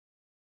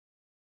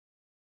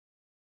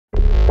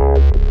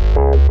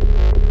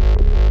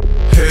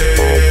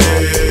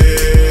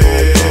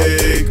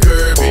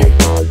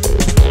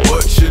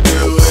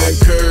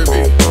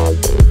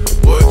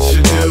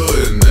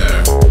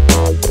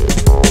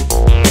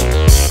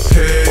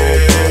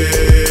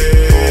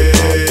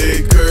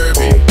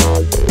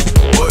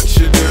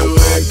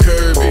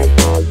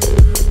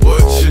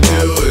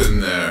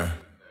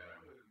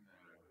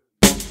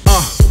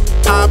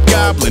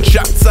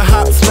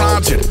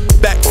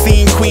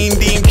Queen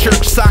deemed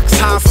church socks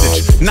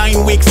hostage.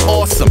 9 weeks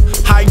awesome,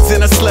 hides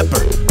in a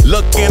slipper.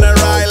 Look in her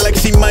eye like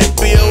she might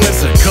be a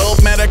wizard.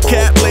 Cold met a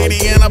cat lady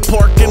in a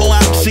parking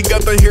lot. She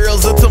got the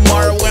heroes of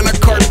tomorrow in a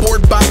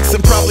cardboard box,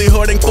 and probably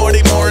hoarding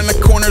 40 more in the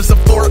corners of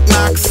Fort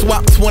Knox.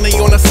 Swap 20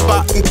 on the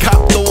spot and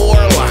cop the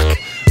warlock.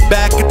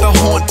 Back at the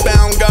haunt,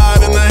 found God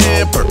in the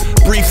hamper.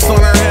 Briefs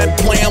on her head,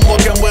 playing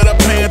walking with a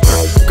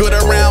panther. Good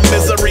around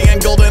misery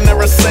and golden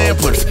era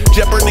samplers.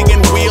 Jeopardy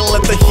and wheel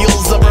at the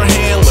heels of her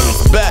handlers.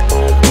 Bet,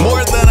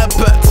 more than a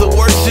pet to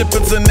worship,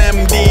 it's an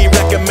MD.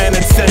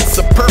 Recommended sense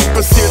of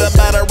purpose here to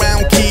bat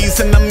around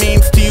keys and the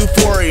means to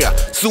euphoria.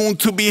 Soon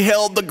to be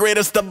held the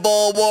greatest of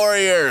all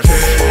warriors.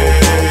 Hey,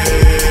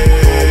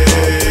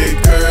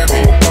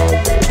 Kirby,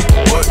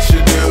 what you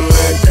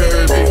doing,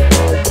 Kirby?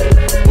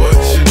 What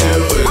you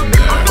doing?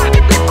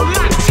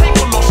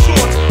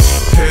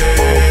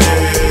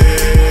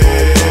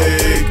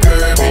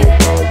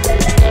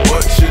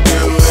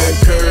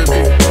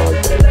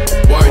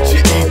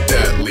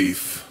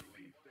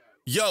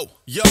 Yo,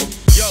 yo,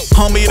 yo.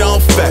 Homie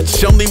don't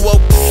fetch, only woke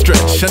to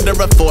stretch. Under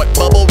a fort,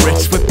 bubble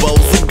rich with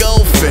bowls of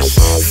goldfish.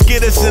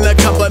 Skittish in a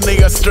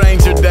company of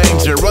stranger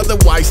danger.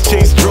 Otherwise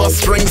chase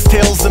drawstrings,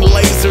 tails and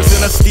lasers.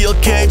 In a steel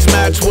cage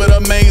match with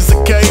a maze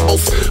of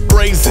cables.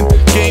 Brazen,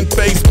 game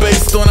face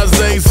based on a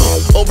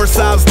Aesop.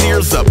 Oversized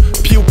ears up,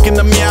 puke in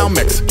the meow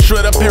mix.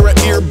 Shred a pair of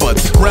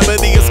earbuds,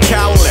 remedy is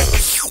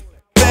cowlick.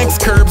 Thanks,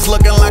 Curbs,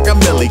 looking like a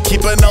millie.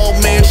 Keep an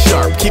old man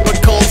sharp, keep a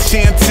cold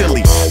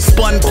chantilly.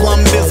 Spun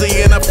plum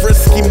dizzy in a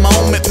frisky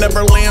moment.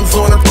 Never lands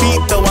on her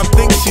feet, though I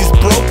think she's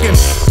broken.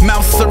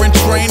 Mouse are in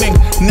training,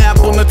 nap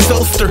on the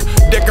toaster.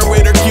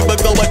 Decorator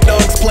cubicle with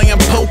dogs playing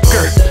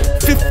poker.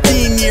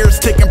 15 years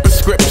taking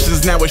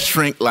prescriptions, now a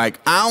shrink like,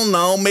 I don't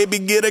know, maybe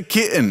get a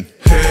kitten.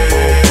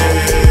 Hey.